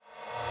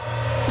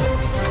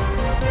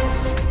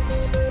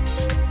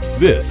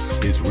This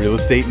is Real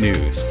Estate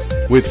News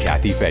with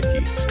Kathy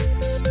Fettke.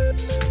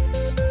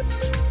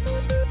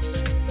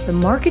 The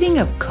marketing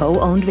of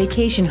co-owned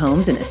vacation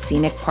homes in a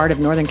scenic part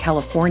of Northern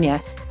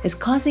California is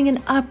causing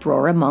an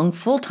uproar among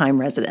full-time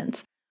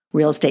residents.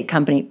 Real estate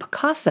company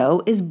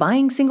Pacaso is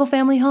buying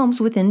single-family homes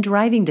within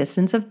driving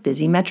distance of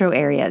busy metro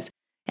areas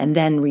and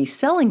then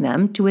reselling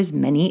them to as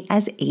many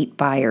as 8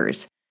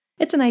 buyers.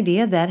 It's an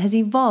idea that has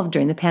evolved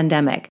during the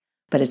pandemic,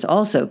 but it's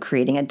also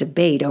creating a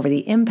debate over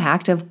the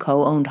impact of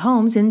co-owned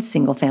homes in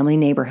single-family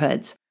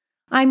neighborhoods.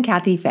 I'm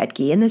Kathy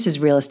Fettke, and this is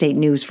Real Estate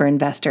News for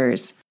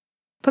Investors.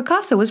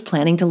 Pacaso was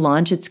planning to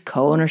launch its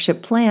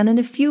co-ownership plan in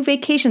a few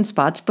vacation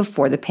spots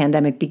before the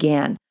pandemic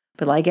began,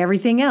 but like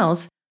everything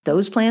else,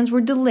 those plans were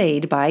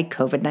delayed by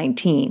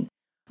COVID-19.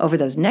 Over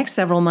those next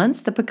several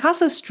months, the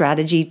Pacaso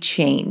strategy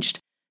changed.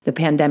 The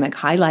pandemic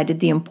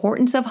highlighted the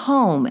importance of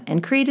home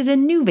and created a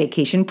new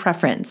vacation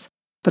preference.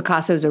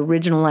 Pacaso's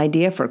original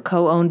idea for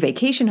co-owned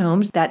vacation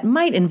homes that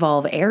might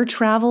involve air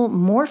travel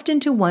morphed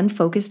into one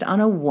focused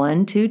on a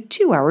 1 to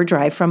 2 hour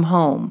drive from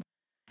home.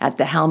 At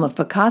the helm of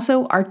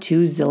Pacaso are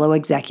 2 Zillow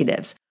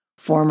executives,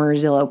 former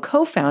Zillow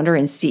co-founder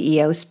and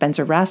CEO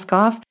Spencer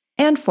Rascoff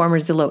and former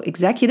Zillow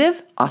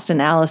executive Austin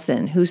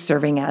Allison, who's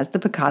serving as the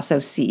Pacaso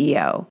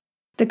CEO.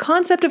 The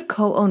concept of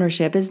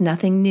co-ownership is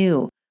nothing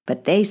new,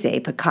 but they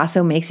say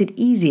Pacaso makes it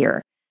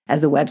easier.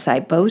 As the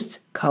website boasts,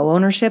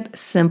 co-ownership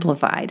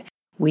simplified.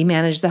 We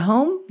manage the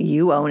home,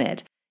 you own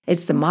it.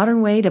 It's the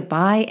modern way to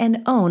buy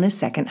and own a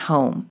second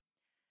home.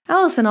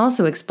 Allison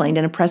also explained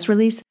in a press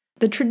release,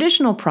 the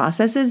traditional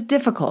process is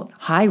difficult,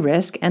 high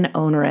risk, and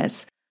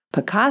onerous.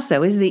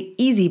 Pacaso is the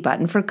easy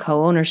button for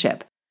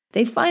co-ownership.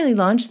 They finally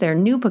launched their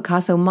new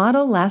Pacaso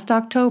model last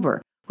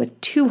October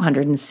with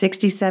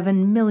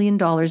 $267 million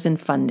in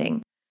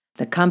funding.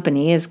 The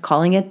company is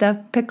calling it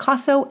the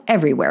Pacaso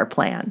Everywhere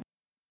Plan.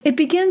 It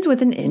begins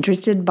with an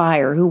interested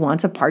buyer who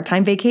wants a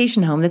part-time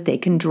vacation home that they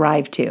can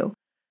drive to.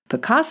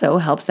 Pacaso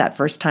helps that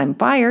first-time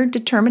buyer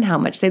determine how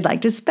much they'd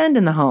like to spend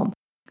in the home,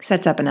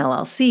 sets up an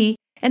LLC,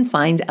 and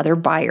finds other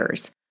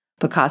buyers.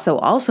 Pacaso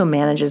also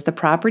manages the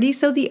property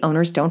so the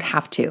owners don't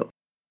have to.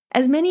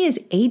 As many as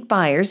 8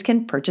 buyers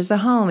can purchase a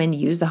home and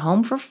use the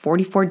home for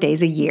 44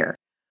 days a year.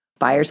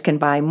 Buyers can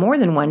buy more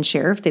than one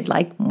share if they'd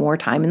like more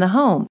time in the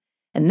home,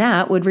 and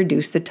that would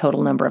reduce the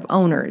total number of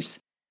owners.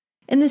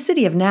 In the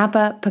city of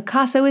Napa,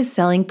 Pacaso is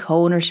selling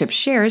co-ownership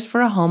shares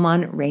for a home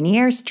on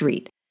Rainier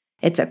Street.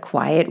 It's a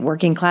quiet,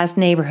 working-class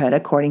neighborhood,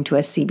 according to a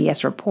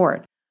CBS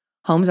report.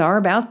 Homes are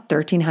about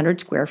 1,300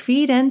 square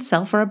feet and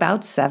sell for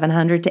about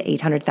 $700,000 to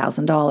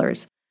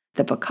 $800,000.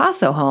 The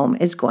Pacaso home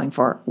is going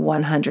for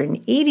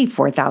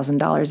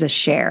 $184,000 a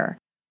share.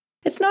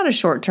 It's not a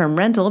short-term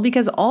rental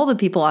because all the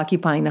people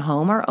occupying the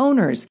home are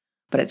owners,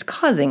 but it's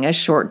causing a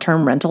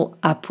short-term rental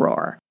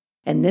uproar.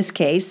 In this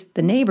case,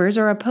 the neighbors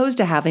are opposed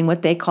to having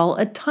what they call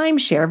a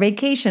timeshare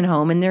vacation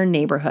home in their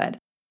neighborhood.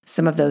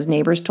 Some of those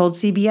neighbors told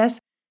CBS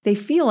they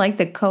feel like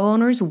the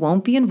co-owners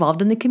won't be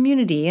involved in the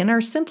community and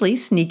are simply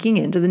sneaking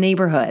into the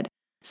neighborhood.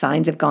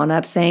 Signs have gone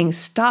up saying,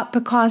 "Stop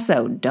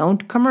Pacaso,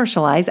 don't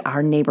commercialize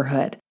our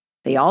neighborhood."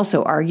 They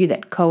also argue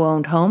that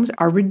co-owned homes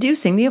are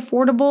reducing the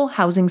affordable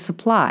housing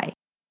supply.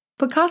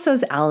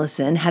 Pacaso's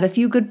Allison had a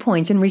few good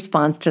points in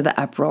response to the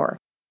uproar.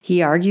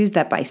 He argues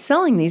that by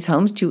selling these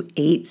homes to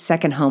 8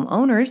 second home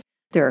owners,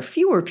 there are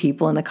fewer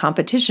people in the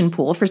competition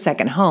pool for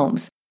second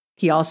homes.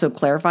 He also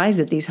clarifies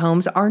that these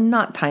homes are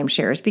not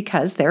timeshares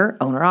because they're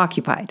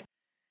owner-occupied.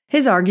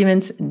 His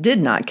arguments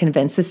did not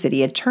convince the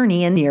city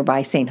attorney in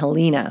nearby St.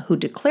 Helena, who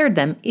declared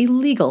them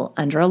illegal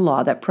under a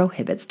law that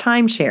prohibits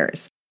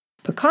timeshares.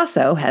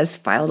 Pacaso has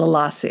filed a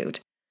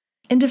lawsuit.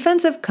 In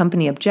defense of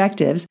company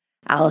objectives,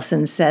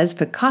 Allison says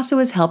Pacaso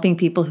is helping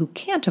people who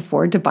can't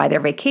afford to buy their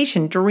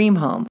vacation dream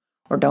home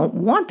or don't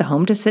want the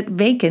home to sit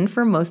vacant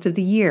for most of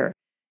the year.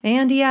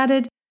 And he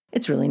added,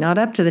 it's really not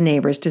up to the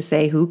neighbors to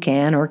say who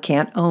can or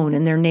can't own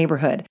in their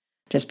neighborhood.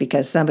 Just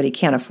because somebody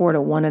can't afford a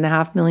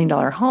 $1.5 million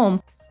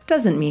home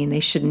doesn't mean they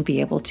shouldn't be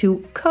able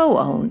to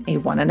co-own a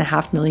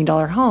 $1.5 million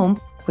home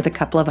with a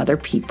couple of other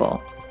people.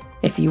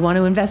 If you want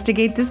to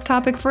investigate this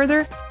topic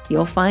further,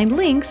 you'll find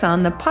links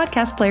on the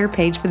podcast player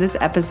page for this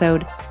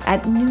episode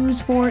at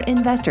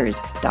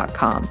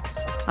newsforinvestors.com.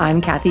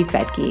 I'm Kathy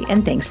Fettke,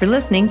 and thanks for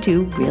listening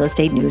to Real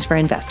Estate News for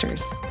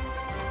Investors.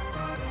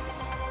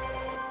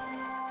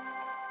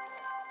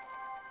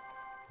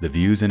 The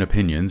views and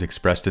opinions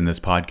expressed in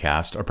this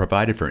podcast are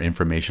provided for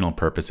informational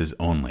purposes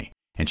only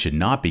and should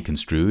not be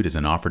construed as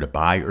an offer to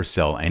buy or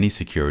sell any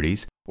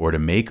securities or to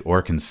make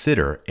or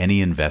consider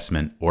any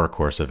investment or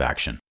course of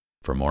action.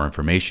 For more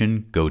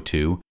information, go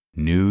to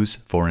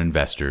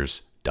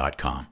newsforinvestors.com.